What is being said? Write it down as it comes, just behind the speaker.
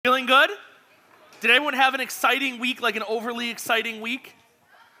good? Did everyone have an exciting week, like an overly exciting week?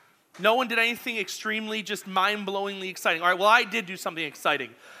 No one did anything extremely, just mind-blowingly exciting. All right, well, I did do something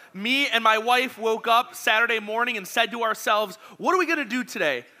exciting. Me and my wife woke up Saturday morning and said to ourselves, what are we going to do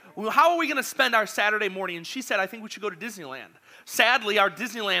today? How are we going to spend our Saturday morning? And she said, I think we should go to Disneyland. Sadly, our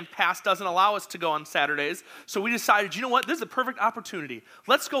Disneyland pass doesn't allow us to go on Saturdays, so we decided, you know what, this is a perfect opportunity.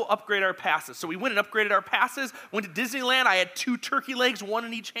 Let's go upgrade our passes. So we went and upgraded our passes, went to Disneyland. I had 2 turkey legs, 1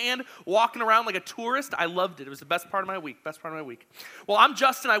 in each hand, walking around like a tourist. I loved it. It was the best part of my week, Well, I'm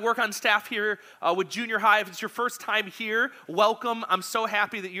Justin. I work on staff here with Junior High. If it's your first time here, welcome. I'm so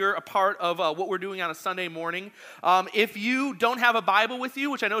happy that you're a part of what we're doing on a Sunday morning. If you don't have a Bible with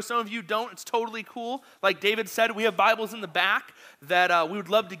you, which I know some of you don't, it's totally cool. Like David said, we have Bibles in the back that we would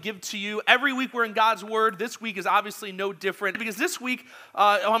love to give to you. Every week we're in God's Word. This week is obviously no different because this week,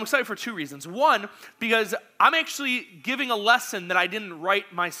 I'm excited for 2 reasons. One, because I'm actually giving a lesson that I didn't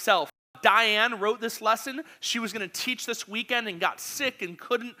write myself. Diane wrote this lesson. She was going to teach this weekend and got sick and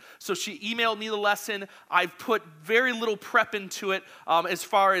couldn't, so she emailed me the lesson. I've put very little prep into it as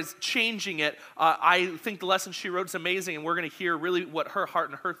far as changing it. I think the lesson she wrote is amazing, and we're going to hear really what her heart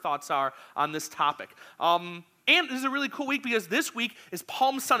and her thoughts are on this topic. And this is a really cool week because this week is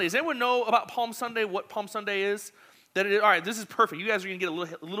Palm Sunday. Does anyone know about Palm Sunday, what Palm Sunday is? All right, this is perfect. You guys are going to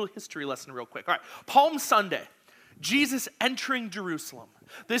get a little history lesson real quick. All right, Palm Sunday, Jesus entering Jerusalem.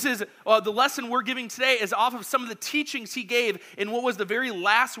 This is the lesson we're giving today is off of some of the teachings he gave in what was the very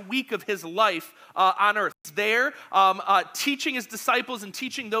last week of his life on earth. He's there teaching his disciples and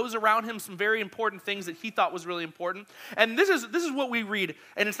teaching those around him some very important things that he thought was really important. And this is what we read,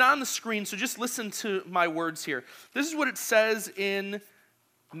 and it's not on the screen, so just listen to my words here. This is what it says in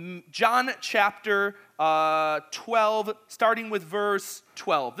John chapter 12, starting with verse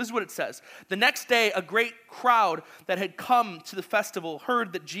 12. This is what it says. The next day, a great crowd that had come to the festival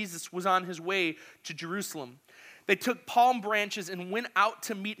heard that Jesus was on his way to Jerusalem. They took palm branches and went out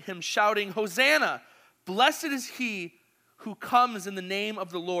to meet him, shouting, Hosanna! Blessed is he who comes in the name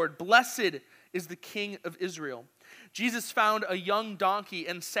of the Lord. Blessed is the King of Israel. Jesus found a young donkey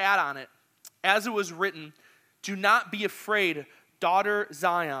and sat on it. As it was written, do not be afraid, daughter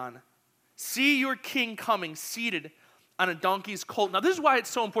Zion. See your king coming, seated on a donkey's colt. Now, this is why it's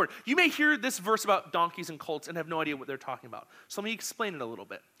so important. You may hear this verse about donkeys and colts and have no idea what they're talking about. So let me explain it a little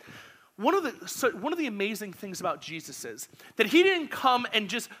bit. One of the amazing things about Jesus is that he didn't come and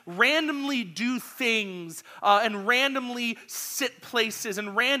just randomly do things and randomly sit places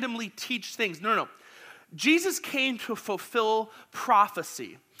and randomly teach things. No. Jesus came to fulfill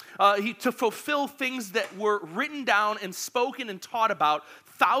prophecy. To fulfill things that were written down and spoken and taught about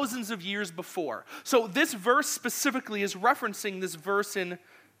thousands of years before. So this verse specifically is referencing this verse in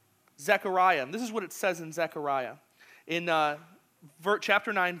Zechariah. And this is what it says in Zechariah in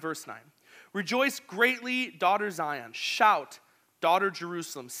chapter 9, verse 9. Rejoice greatly, daughter Zion. Shout, daughter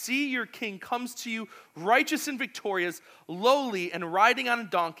Jerusalem. See, your king comes to you, righteous and victorious, lowly and riding on a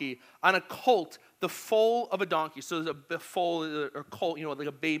donkey, on a colt, the foal of a donkey. So there's a foal or colt, like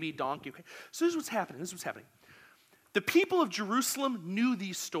a baby donkey. Okay? So this is what's happening. The people of Jerusalem knew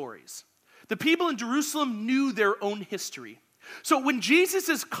these stories. The people in Jerusalem knew their own history. So when Jesus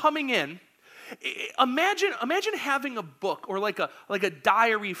is coming in, imagine having a book or like a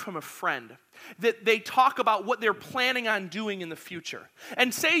diary from a friend that they talk about what they're planning on doing in the future.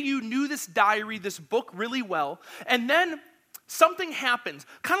 And say you knew this diary, this book really well, and then something happens,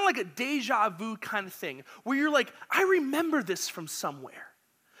 kind of like a deja vu kind of thing, where you're like, I remember this from somewhere.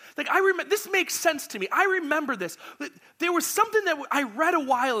 Like, I remember, this makes sense to me. I remember this. There was something that I read a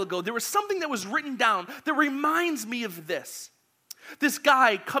while ago. There was something that was written down that reminds me of this. This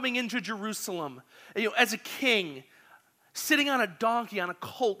guy coming into Jerusalem, as a king, sitting on a donkey, on a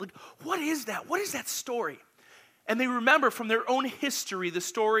colt. Like, what is that? What is that story? And they remember from their own history the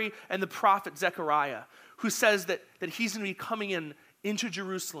story and the prophet Zechariah, who says that he's going to be coming into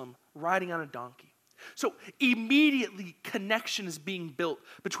Jerusalem riding on a donkey. So immediately connection is being built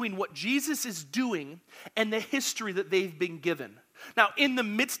between what Jesus is doing and the history that they've been given. Now, in the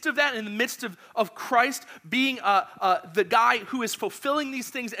midst of that, in the midst of Christ being the guy who is fulfilling these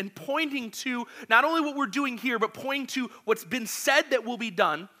things and pointing to not only what we're doing here, but pointing to what's been said that will be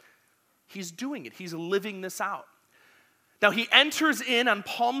done, he's doing it. He's living this out. Now, he enters in on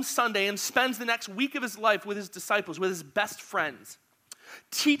Palm Sunday and spends the next week of his life with his disciples, with his best friends,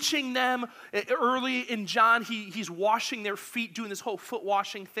 teaching them. Early in John, he's washing their feet, doing this whole foot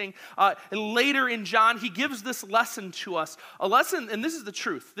washing thing. And later in John, he gives this lesson to us. A lesson, and this is the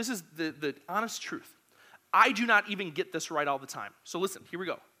truth. This is the honest truth. I do not even get this right all the time. So listen, here we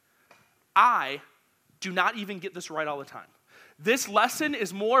go. I do not even get this right all the time. this lesson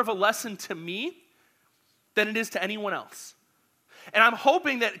is more of a lesson to me than it is to anyone else. And I'm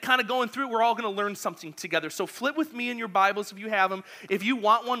hoping that kind of going through it, we're all going to learn something together. So flip with me in your Bibles if you have them. If you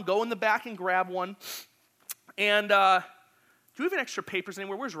want one, go in the back and grab one. And do we have extra papers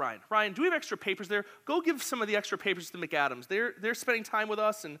anywhere? Where's Ryan? Ryan, do we have extra papers there? Go give some of the extra papers to McAdams. They're spending time with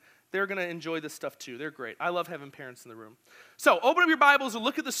us, and they're going to enjoy this stuff too. They're great. I love having parents in the room. So open up your Bibles and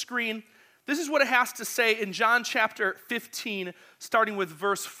look at the screen. This is what it has to say in John chapter 15, starting with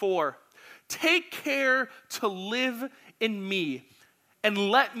verse 4. Take care to live in me, and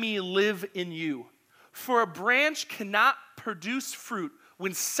let me live in you. For a branch cannot produce fruit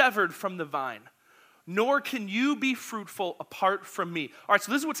when severed from the vine, nor can you be fruitful apart from me. All right,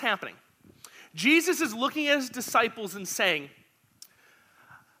 so this is what's happening. Jesus is looking at his disciples and saying,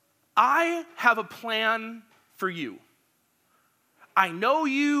 I have a plan for you. I know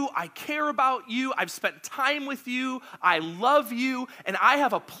you, I care about you, I've spent time with you, I love you, and I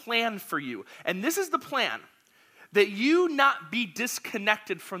have a plan for you. And this is the plan, that you not be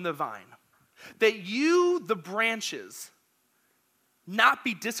disconnected from the vine, that you, the branches, not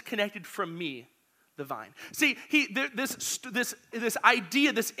be disconnected from me, the vine. See, this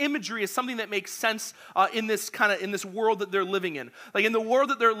idea, this imagery is something that makes sense in this world that they're living in. Like in the world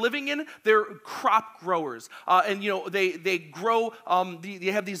that they're living in, they're crop growers, and they grow.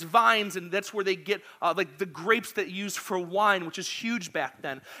 They have these vines, and that's where they get like the grapes that used for wine, which is huge back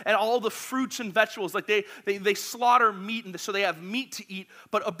then, and all the fruits and vegetables. Like they slaughter meat, and so they have meat to eat.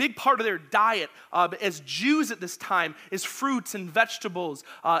 But a big part of their diet, as Jews at this time, is fruits and vegetables,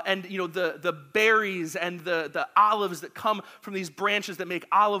 and the berries and the olives that come from these branches that make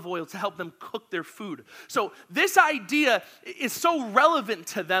olive oil to help them cook their food. So this idea is so relevant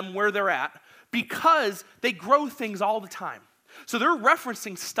to them where they're at because they grow things all the time. So they're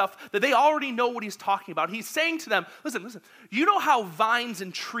referencing stuff that they already know what he's talking about. He's saying to them, listen, you know how vines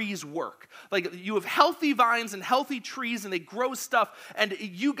and trees work. Like you have healthy vines and healthy trees and they grow stuff. And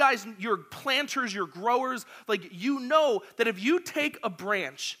you guys, you're planters, you're growers. Like you know that if you take a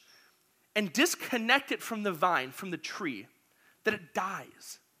branch and disconnect it from the vine, from the tree, that it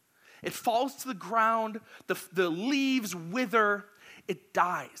dies. It falls to the ground, the leaves wither, it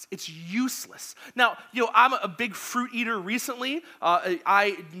dies. It's useless. Now, I'm a big fruit eater recently.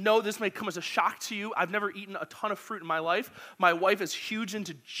 I know this may come as a shock to you. I've never eaten a ton of fruit in my life. My wife is huge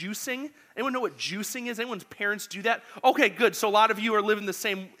into juicing. Anyone know what juicing is? Anyone's parents do that? Okay, good. So a lot of you are living the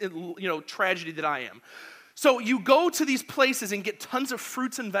same, tragedy that I am. So you go to these places and get tons of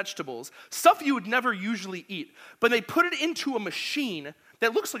fruits and vegetables, stuff you would never usually eat, but they put it into a machine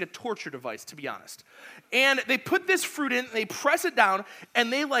that looks like a torture device, to be honest. And they put this fruit in, they press it down,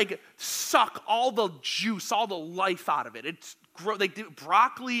 and they suck all the juice, all the life out of it. They do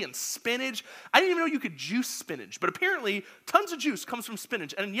broccoli and spinach. I didn't even know you could juice spinach, but apparently tons of juice comes from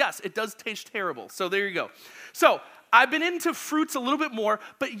spinach. And yes, it does taste terrible. So there you go. So I've been into fruits a little bit more,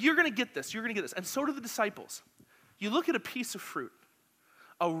 but you're going to get this. You're going to get this. And so do the disciples. You look at a piece of fruit,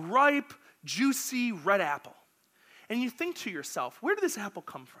 a ripe, juicy red apple, and you think to yourself, where did this apple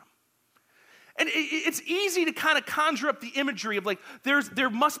come from? And it's easy to kind of conjure up the imagery of there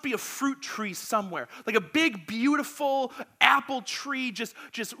must be a fruit tree somewhere, like a big, beautiful apple tree, just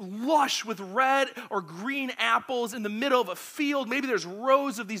lush with red or green apples in the middle of a field. Maybe there's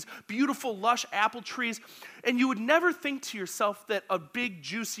rows of these beautiful, lush apple trees. And you would never think to yourself that a big,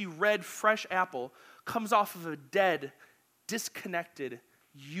 juicy, red, fresh apple comes off of a dead, disconnected,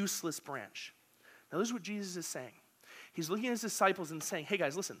 useless branch. Now, this is what Jesus is saying. He's looking at his disciples and saying, hey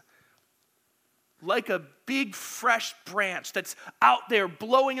guys, listen. Like a big, fresh branch that's out there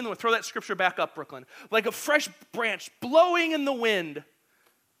blowing in the wind. Throw that scripture back up, Brooklyn. Like a fresh branch blowing in the wind.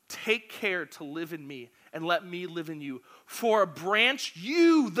 Take care to live in me and let me live in you. For a branch,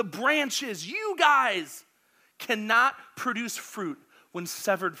 the branches, you guys, cannot produce fruit when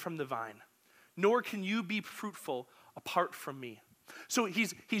severed from the vine. Nor can you be fruitful apart from me. So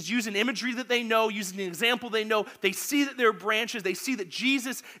he's using imagery that they know, using the example they know. They see that they're branches. They see that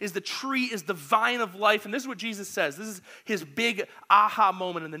Jesus is the tree, is the vine of life. And this is what Jesus says. This is his big aha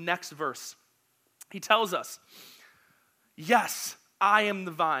moment in the next verse. He tells us, yes, I am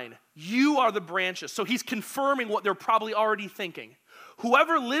the vine. You are the branches. So he's confirming what they're probably already thinking.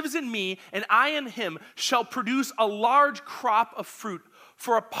 Whoever lives in me and I in him shall produce a large crop of fruit.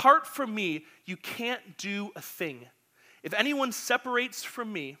 For apart from me, you can't do a thing. If anyone separates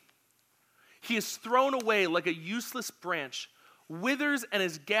from me, he is thrown away like a useless branch, withers and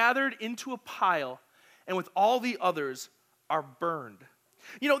is gathered into a pile, and with all the others are burned.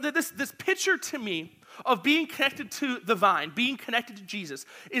 This picture to me of being connected to the vine, being connected to Jesus,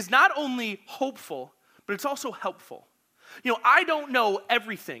 is not only hopeful, but it's also helpful. I don't know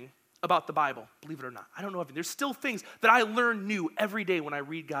everything about the Bible, believe it or not. I don't know everything. There's still things that I learn new every day when I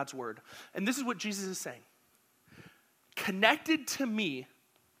read God's word. And this is what Jesus is saying. Connected to me,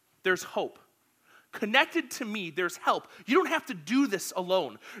 there's hope. Connected to me, there's help. You don't have to do this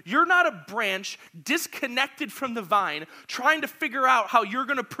alone. You're not a branch disconnected from the vine trying to figure out how you're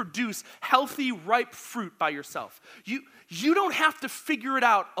going to produce healthy, ripe fruit by yourself. You don't have to figure it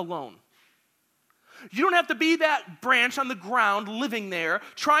out alone. You don't have to be that branch on the ground living there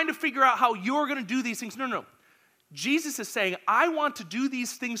trying to figure out how you're going to do these things. No. Jesus is saying, I want to do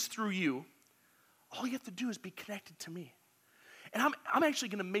these things through you. All you have to do is be connected to me. And I'm actually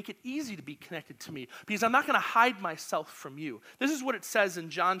going to make it easy to be connected to me because I'm not going to hide myself from you. This is what it says in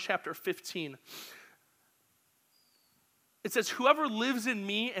John chapter 15. It says, whoever lives in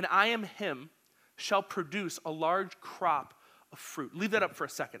me and I am him shall produce a large crop of fruit. Leave that up for a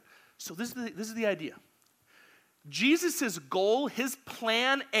second. So this is the idea. Jesus' goal, his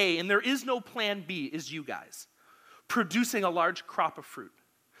plan A, and there is no plan B, is you guys, producing a large crop of fruit.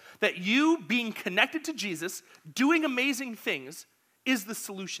 That you being connected to Jesus, doing amazing things, is the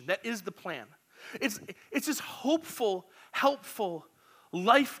solution. That is the plan. It's this hopeful, helpful,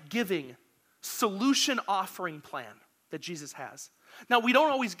 life-giving, solution-offering plan that Jesus has. Now, we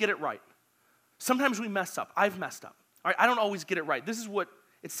don't always get it right. Sometimes we mess up. I've messed up. All right, I don't always get it right. This is what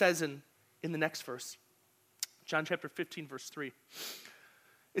it says in the next verse. John chapter 15, verse 3.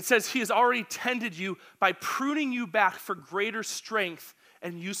 It says, he has already tended you by pruning you back for greater strength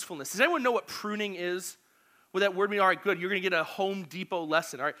and usefulness. Does anyone know what pruning is? Would that word mean, all right, good, you're going to get a Home Depot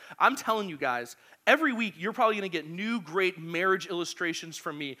lesson. All right, I'm telling you guys, every week you're probably going to get new great marriage illustrations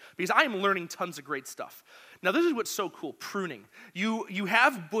from me because I am learning tons of great stuff. Now, this is what's so cool, pruning. You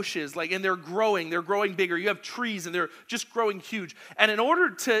have bushes, and they're growing bigger. You have trees, and they're just growing huge. And in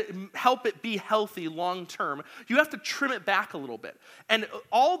order to help it be healthy long term, you have to trim it back a little bit. And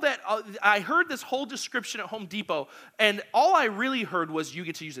all that, I heard this whole description at Home Depot, and all I really heard was you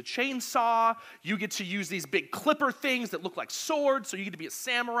get to use a chainsaw, you get to use these big clipper things that look like swords, so you get to be a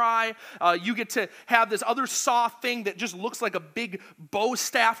samurai. You get to have this other saw thing that just looks like a big bow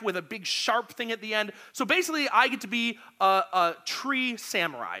staff with a big sharp thing at the end. So basically, I get to be a tree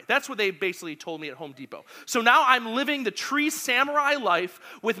samurai. That's what they basically told me at Home Depot. So now I'm living the tree samurai life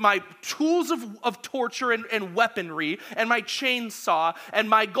with my tools of torture and weaponry and my chainsaw. And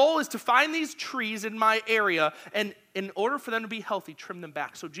my goal is to find these trees in my area and in order for them to be healthy, trim them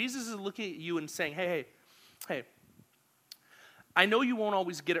back. So Jesus is looking at you and saying, hey, I know you won't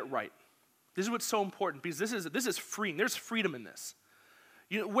always get it right. This is what's so important because this is freeing. There's freedom in this.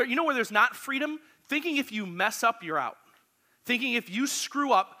 You know where there's not freedom? Thinking if you mess up, you're out. Thinking if you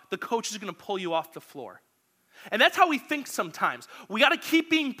screw up, the coach is going to pull you off the floor. And that's how we think sometimes. We got to keep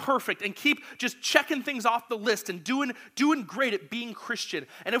being perfect and keep just checking things off the list and doing great at being Christian.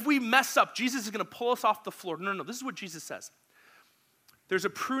 And if we mess up, Jesus is going to pull us off the floor. No. This is what Jesus says. There's a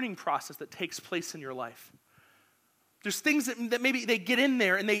pruning process that takes place in your life. There's things that maybe they get in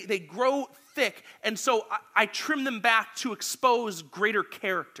there and they grow thick. And so I trim them back to expose greater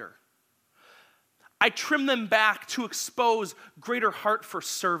character. I trim them back to expose greater heart for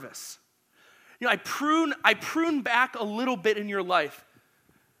service. I prune back a little bit in your life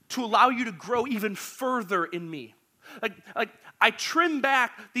to allow you to grow even further in me. Like I trim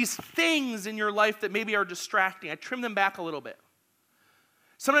back these things in your life that maybe are distracting. I trim them back a little bit.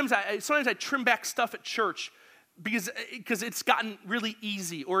 Sometimes I trim back stuff at church because it's gotten really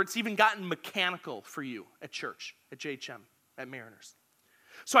easy or it's even gotten mechanical for you at church, at JHM, at Mariners.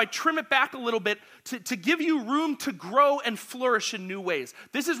 So I trim it back a little bit to give you room to grow and flourish in new ways.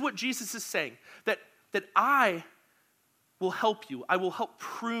 This is what Jesus is saying, that I will help you. I will help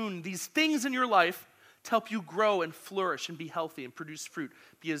prune these things in your life to help you grow and flourish and be healthy and produce fruit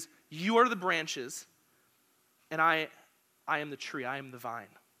because you are the branches and I am the tree. I am the vine.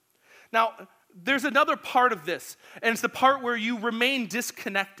 Now, there's another part of this, and it's the part where you remain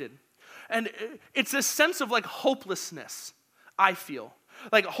disconnected. And it's a sense of hopelessness, I feel.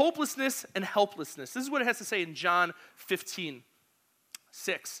 Like hopelessness and helplessness. This is what it has to say in John 15:6.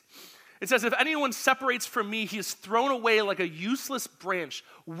 It says, if anyone separates from me, he is thrown away like a useless branch,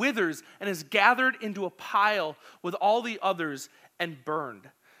 withers, and is gathered into a pile with all the others and burned.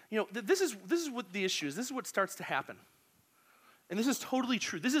 This is what the issue is. This is what starts to happen. And this is totally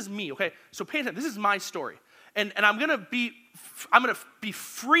true. This is me, okay? So pay attention. This is my story. And I'm going to be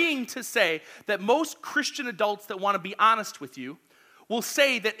freeing to say that most Christian adults that want to be honest with you will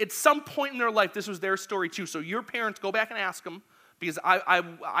say that at some point in their life, this was their story too. So your parents, go back and ask them, because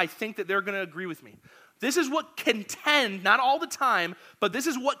I think that they're going to agree with me. This is what can tend, not all the time, but this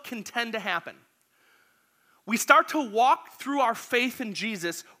is what can tend to happen. we start to walk through our faith in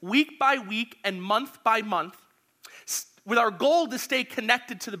Jesus week by week and month by month with our goal to stay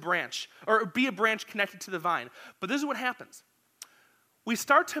connected to the branch or be a branch connected to the vine. But this is what happens. We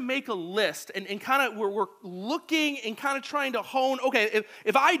start to make a list and kind of we're looking and kind of trying to hone, okay,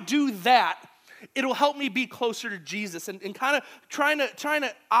 if I do that, it'll help me be closer to Jesus and kind of trying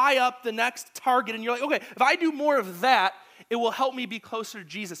to eye up the next target. And you're like, okay, if I do more of that, it will help me be closer to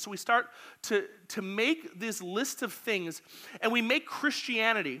Jesus. So we start to make this list of things, and we make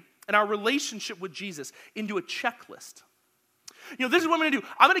Christianity and our relationship with Jesus into a checklist. You know, this is what I'm going to do.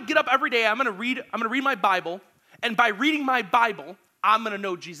 I'm going to get up every day. I'm going to read my Bible, and by reading my Bible, I'm going to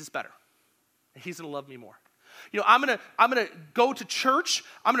know Jesus better. And he's going to love me more. You know, I'm going to go to church.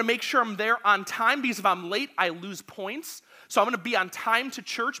 I'm going to make sure I'm there on time, because if I'm late, I lose points. So I'm going to be on time to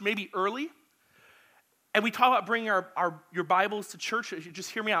church, maybe early. And we talk about bringing your Bibles to church.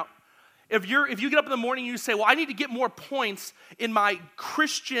 Just hear me out. If you get up in the morning and you say, well, I need to get more points in my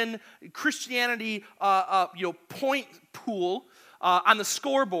Christianity point pool on the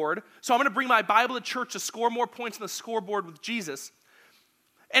scoreboard, so I'm going to bring my Bible to church to score more points on the scoreboard with Jesus.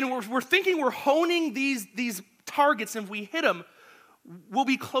 And we're thinking we're honing these targets, and if we hit them, we'll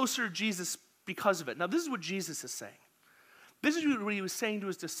be closer to Jesus because of it. Now, this is what Jesus is saying. This is what he was saying to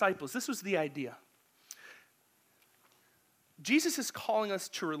his disciples. This was the idea. Jesus is calling us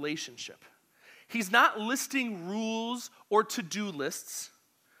to relationship. He's not listing rules or to-do lists,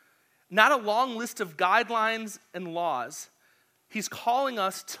 not a long list of guidelines and laws. He's calling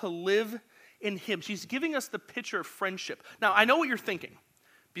us to live in him. He's giving us the picture of friendship. Now, I know what you're thinking,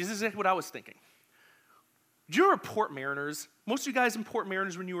 because this is exactly what I was thinking. Do you remember Port Mariners? Most of you guys in Port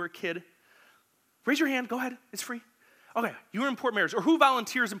Mariners when you were a kid? Raise your hand. Go ahead. It's free. Okay, you were in Port Mariners. Or who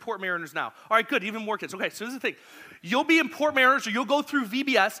volunteers in Port Mariners now? All right, good, even more kids. Okay, so this is the thing. You'll be in Port Mariners, or you'll go through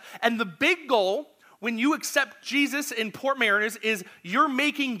VBS, and the big goal when you accept Jesus in Port Mariners is you're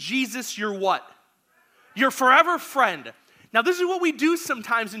making Jesus your what? Your forever friend. Now, this is what we do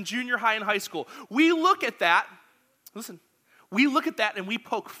sometimes in junior high and high school. We look at that, we look at that and we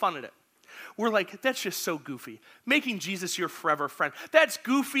poke fun at it. We're like, that's just so goofy. Making Jesus your forever friend. That's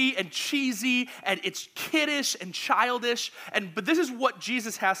goofy and cheesy, and it's kiddish and childish. But this is what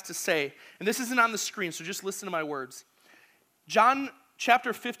Jesus has to say. And this isn't on the screen, so just listen to my words. John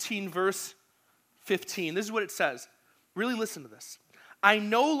chapter 15, verse 15. This is what it says. Really listen to this. I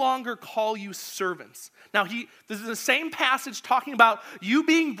no longer call you servants. Now, this is the same passage talking about you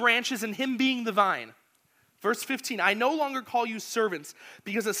being branches and him being the vine. Verse 15, I no longer call you servants,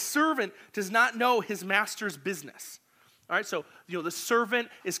 because a servant does not know his master's business. All right, so, the servant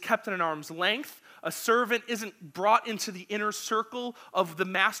is kept at an arm's length. A servant isn't brought into the inner circle of the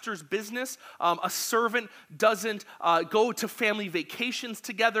master's business. A servant doesn't go to family vacations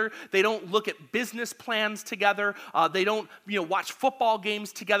together. They don't look at business plans together. They don't, watch football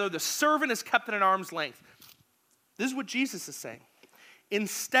games together. The servant is kept at an arm's length. This is what Jesus is saying.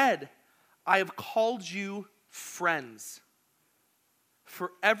 Instead, I have called you friends.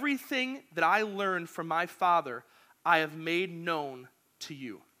 For everything that I learned from my Father, I have made known to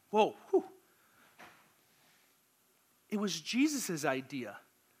you. Whoa. Whew. It was Jesus' idea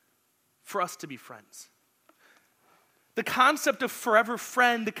for us to be friends. The concept of forever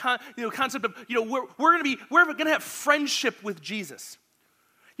friend, the concept of, we're going to have friendship with Jesus.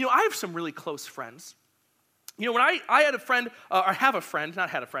 I have some really close friends. When I had a friend, I have a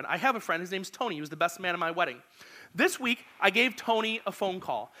friend, his name's Tony. He was the best man at my wedding. This week, I gave Tony a phone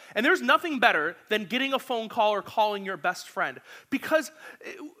call. And there's nothing better than getting a phone call or calling your best friend. Because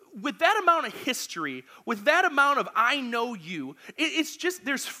with that amount of history, with that amount of I know you, it's just,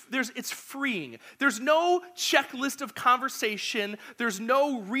 it's freeing. There's no checklist of conversation. There's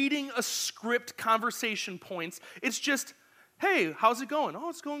no reading a script conversation points. It's just, hey, how's it going? Oh,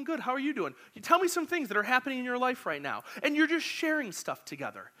 it's going good. How are you doing? You tell me some things that are happening in your life right now. And you're just sharing stuff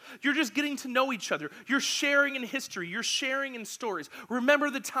together. You're just getting to know each other. You're sharing in history. You're sharing in stories.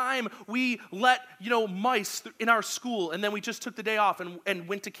 Remember the time we let, mice in our school, and then we just took the day off and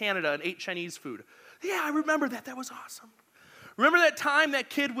went to Canada and ate Chinese food. Yeah, I remember that. That was awesome. Remember that time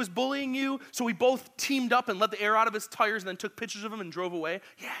that kid was bullying you, so we both teamed up and let the air out of his tires and then took pictures of him and drove away?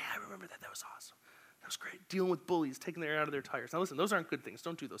 Yeah, I remember that. That was awesome. That was great. Dealing with bullies, taking the air out of their tires. Now listen, those aren't good things.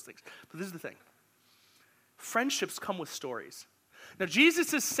 Don't do those things. But this is the thing. Friendships come with stories. Now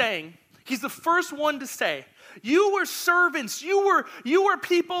Jesus is saying, he's the first one to say, you were servants. You were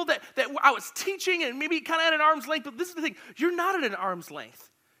people that I was teaching and maybe kind of at an arm's length. But this is the thing. You're not at an arm's length.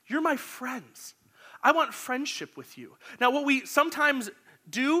 You're my friends. I want friendship with you. Now what we sometimes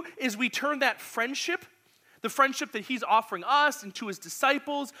do is we turn that friendship, the friendship that he's offering us and to his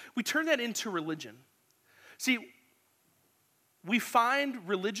disciples, we turn that into religion. See, we find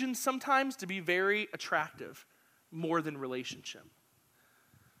religion sometimes to be very attractive more than relationship.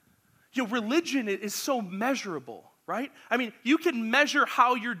 Religion is so measurable, right? I mean, you can measure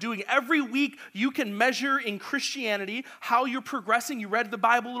how you're doing. Every week, you can measure in Christianity how you're progressing. You read the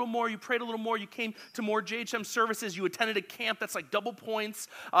Bible a little more, you prayed a little more, you came to more JHM services, you attended a camp that's like double points.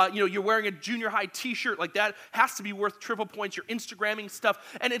 You're wearing a junior high t-shirt, like that has to be worth triple points. You're Instagramming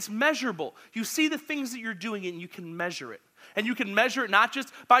stuff, and it's measurable. You see the things that you're doing, and you can measure it. And you can measure it not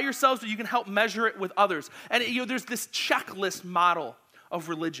just by yourselves, but you can help measure it with others. And there's this checklist model of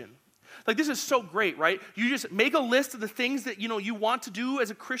religion. Like, this is so great, right? You just make a list of the things that, you want to do as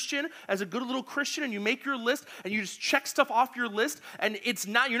a Christian, as a good little Christian, and you make your list, and you just check stuff off your list, and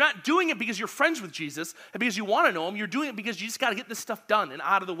you're not doing it because you're friends with Jesus, and because you want to know him. You're doing it because you just got to get this stuff done and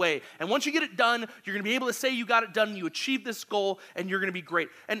out of the way. And once you get it done, you're going to be able to say you got it done, and you achieved this goal, and you're going to be great.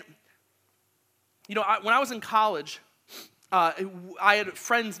 And, when I was in college, I had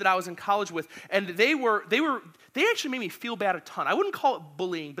friends that I was in college with, and they actually made me feel bad a ton. I wouldn't call it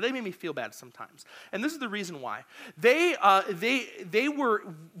bullying, but they made me feel bad sometimes. And this is the reason why. They were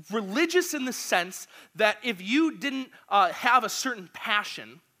religious in the sense that if you didn't have a certain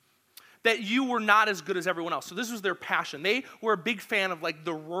passion, that you were not as good as everyone else. So this was their passion. They were a big fan of like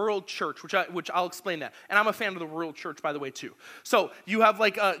the rural church, which I'll explain that. And I'm a fan of the rural church, by the way, too. So you have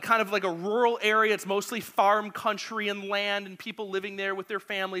like a kind of like a rural area. It's mostly farm country and land and people living there with their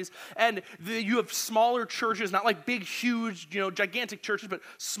families. And you have smaller churches, not like big, huge, gigantic churches, but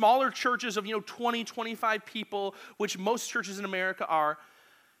smaller churches of, 20, 25 people, which most churches in America are.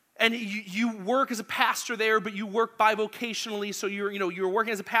 And you work as a pastor there, but you work bivocationally. So you're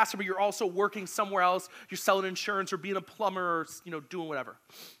working as a pastor, but you're also working somewhere else. You're selling insurance or being a plumber or doing whatever.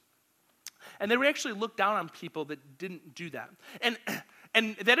 And they would actually look down on people that didn't do that.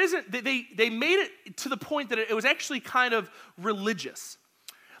 And that isn't, they made it to the point that it was actually kind of religious.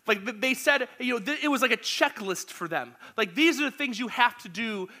 Like they said, it was like a checklist for them. Like, these are the things you have to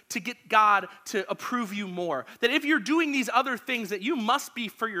do to get God to approve you more. That if you're doing these other things, that you must be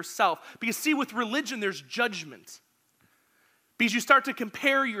for yourself. Because see, with religion, there's judgment. Because you start to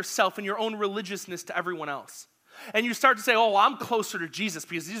compare yourself and your own religiousness to everyone else. And you start to say, oh, well, I'm closer to Jesus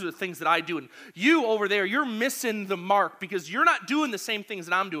because these are the things that I do. And you over there, you're missing the mark because you're not doing the same things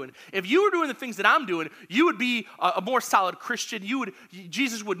that I'm doing. If you were doing the things that I'm doing, you would be a more solid Christian.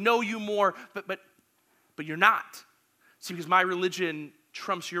 Jesus would know you more, but you're not. See, because my religion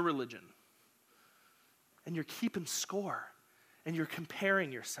trumps your religion. And you're keeping score. And you're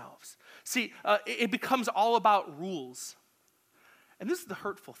comparing yourselves. See, it becomes all about rules. And this is the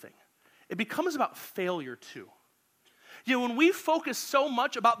hurtful thing. It becomes about failure too. When we focus so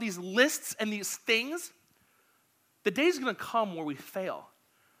much about these lists and these things, the day's going to come where we fail.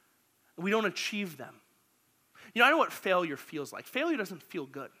 And we don't achieve them. I know what failure feels like. Failure doesn't feel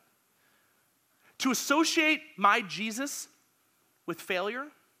good. To associate my Jesus with failure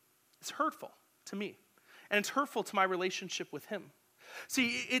is hurtful to me. And it's hurtful to my relationship with him. See,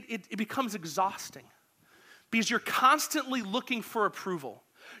 it becomes exhausting because you're constantly looking for approval.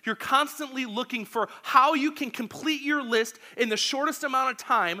 You're constantly looking for how you can complete your list in the shortest amount of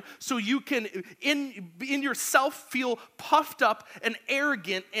time so you can, in yourself, feel puffed up and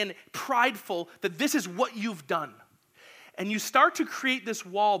arrogant and prideful that this is what you've done. And you start to create this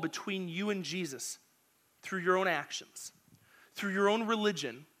wall between you and Jesus through your own actions, through your own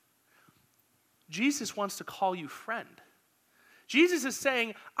religion. Jesus wants to call you friend. Jesus is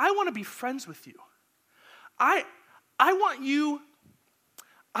saying, I want to be friends with you. I want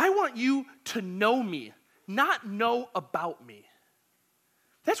you to know me, not know about me.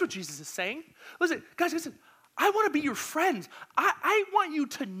 That's what Jesus is saying. Listen, guys, listen. I want to be your friend. I want you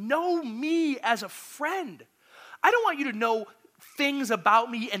to know me as a friend. I don't want you to know things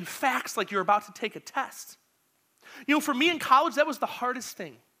about me and facts like you're about to take a test. For me in college, that was the hardest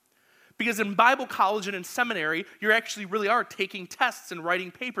thing. Because in Bible college and in seminary, you actually really are taking tests and writing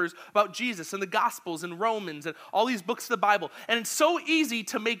papers about Jesus and the Gospels and Romans and all these books of the Bible. And it's so easy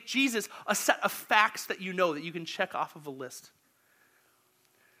to make Jesus a set of facts that you can check off of a list.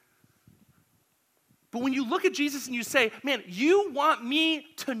 But when you look at Jesus and you say, man, you want me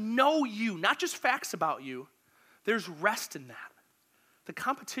to know you, not just facts about you, there's rest in that. The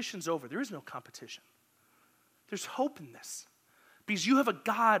competition's over. There is no competition. There's hope in this. Because you have a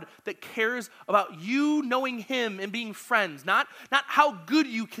God that cares about you knowing him and being friends. Not how good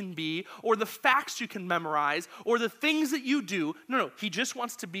you can be or the facts you can memorize or the things that you do. No, he just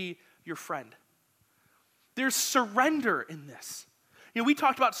wants to be your friend. There's surrender in this. We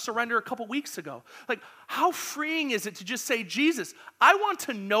talked about surrender a couple weeks ago. Like, how freeing is it to just say, Jesus, I want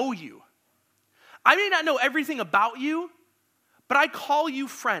to know you. I may not know everything about you, but I call you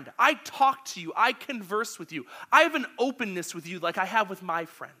friend. I talk to you. I converse with you. I have an openness with you like I have with my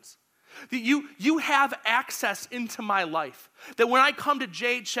friends. That you have access into my life. That when I come to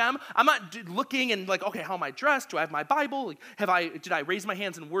JHM, I'm not looking and like, okay, how am I dressed? Do I have my Bible? Like, did I raise my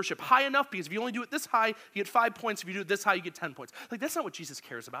hands in worship high enough? Because if you only do it this high, you get 5 points. If you do it this high, you get 10 points. Like, that's not what Jesus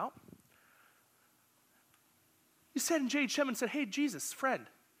cares about. You sat in JHM and said, hey, Jesus, friend,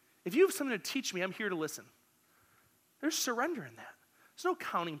 if you have something to teach me, I'm here to listen. There's surrender in that. There's no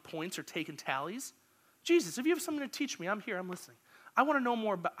counting points or taking tallies. Jesus, if you have something to teach me, I'm here, I'm listening. I want to know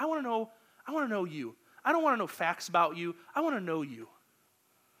more about, I want to know you. I don't want to know facts about you. I want to know you.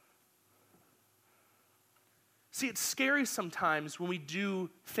 See, it's scary sometimes when we do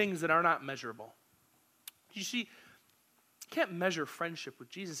things that are not measurable. You see, you can't measure friendship with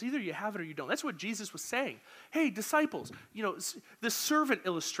Jesus. Either you have it or you don't. That's what Jesus was saying. Hey, disciples, the servant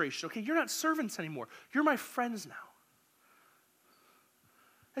illustration. Okay, you're not servants anymore. You're my friends now.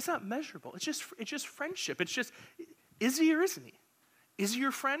 That's not measurable. It's just friendship. It's just, is he or isn't he? Is he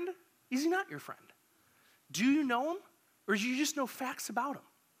your friend? Is he not your friend? Do you know him? Or do you just know facts about him?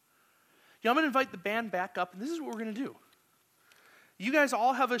 I'm going to invite the band back up, and this is what we're going to do. You guys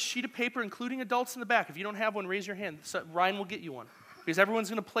all have a sheet of paper, including adults in the back. If you don't have one, raise your hand. So Ryan will get you one, because everyone's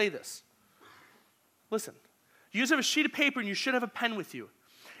going to play this. Listen, you guys have a sheet of paper, and you should have a pen with you.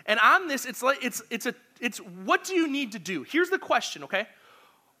 And on this, it's what do you need to do? Here's the question, okay?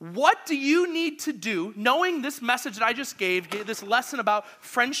 What do you need to do, knowing this message that I just gave this lesson about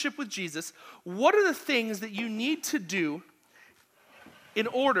friendship with Jesus, what are the things that you need to do in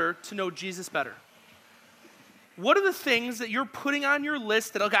order to know Jesus better? What are the things that you're putting on your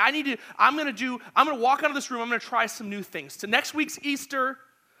list that, okay, I'm going to walk out of this room, I'm going to try some new things. So next week's Easter,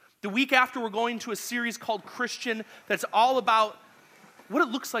 the week after, we're going to a series called Christian that's all about what it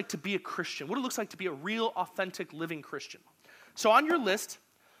looks like to be a Christian, what it looks like to be a real, authentic, living Christian. So on your list,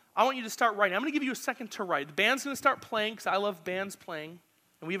 I want you to start writing. I'm going to give you a second to write. The band's going to start playing because I love bands playing.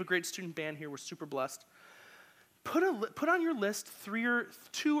 And we have a great student band here. We're super blessed. Put on your list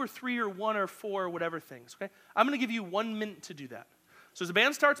 2 or 3 or 1 or 4 or whatever things, okay? I'm going to give you 1 minute to do that. So as the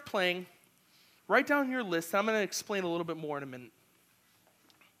band starts playing, write down your list. I'm going to explain a little bit more in a minute.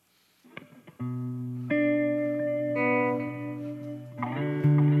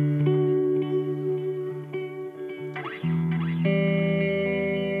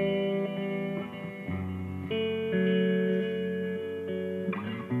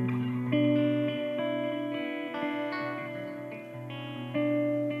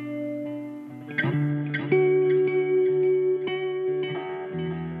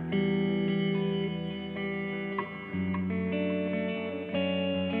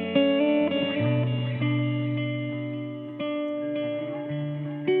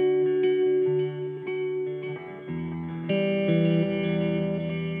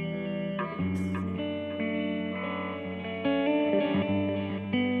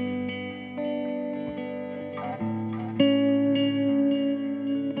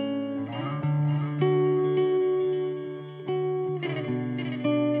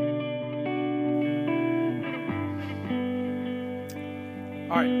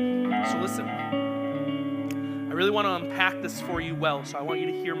 All right, so listen. I really want to unpack this for you well, so I want you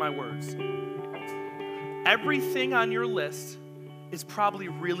to hear my words. Everything on your list is probably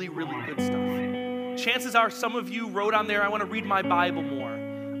really, really good stuff. Chances are some of you wrote on there, I want to read my Bible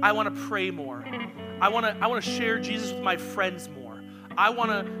more. I want to pray more. I want to share Jesus with my friends more. I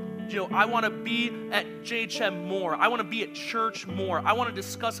want to be at JHM more. I want to be at church more. I want to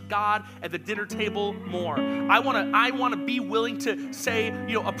discuss God at the dinner table more. I want to be willing to say,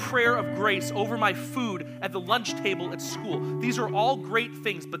 a prayer of grace over my food at the lunch table at school. These are all great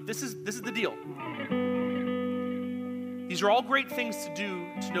things, but this is the deal. These are all great things to do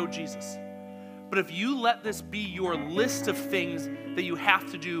to know Jesus. But if you let this be your list of things that you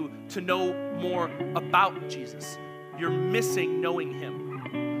have to do to know more about Jesus, you're missing knowing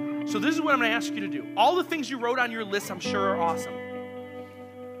him. So this is what I'm going to ask you to do. All the things you wrote on your list, I'm sure, are awesome.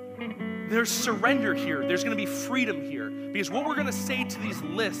 There's surrender here. There's going to be freedom here. Because what we're going to say to these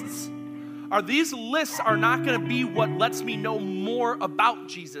lists are not going to be what lets me know more about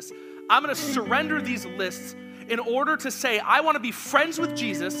Jesus. I'm going to surrender these lists in order to say, I want to be friends with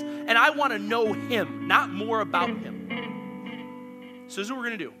Jesus and I want to know him, not more about him. So this is what we're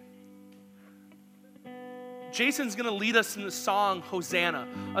going to do. Jason's going to lead us in the song Hosanna,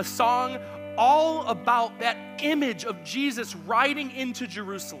 a song all about that image of Jesus riding into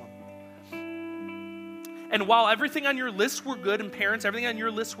Jerusalem. And while everything on your list were good, and parents, everything on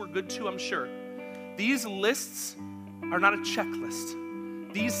your list were good too, I'm sure, these lists are not a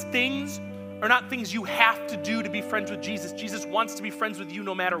checklist. These things are not things you have to do to be friends with Jesus. Jesus wants to be friends with you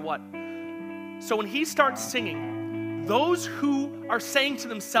no matter what. So when he starts singing, those who are saying to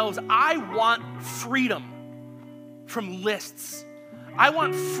themselves, I want freedom from lists, I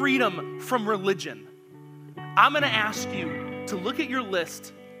want freedom from religion, I'm going to ask you to look at your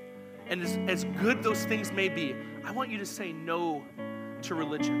list, and as good those things may be, I want you to say no to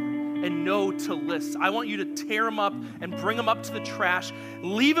religion and no to lists. I want you to tear them up and bring them up to the trash,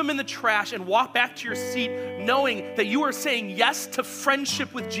 leave them in the trash, and walk back to your seat knowing that you are saying yes to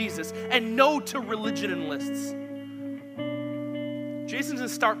friendship with Jesus and no to religion and lists. Jason's going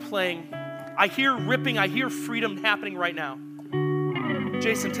to start playing. I hear ripping, I hear freedom happening right now.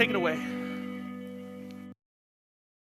 Jason, take it away.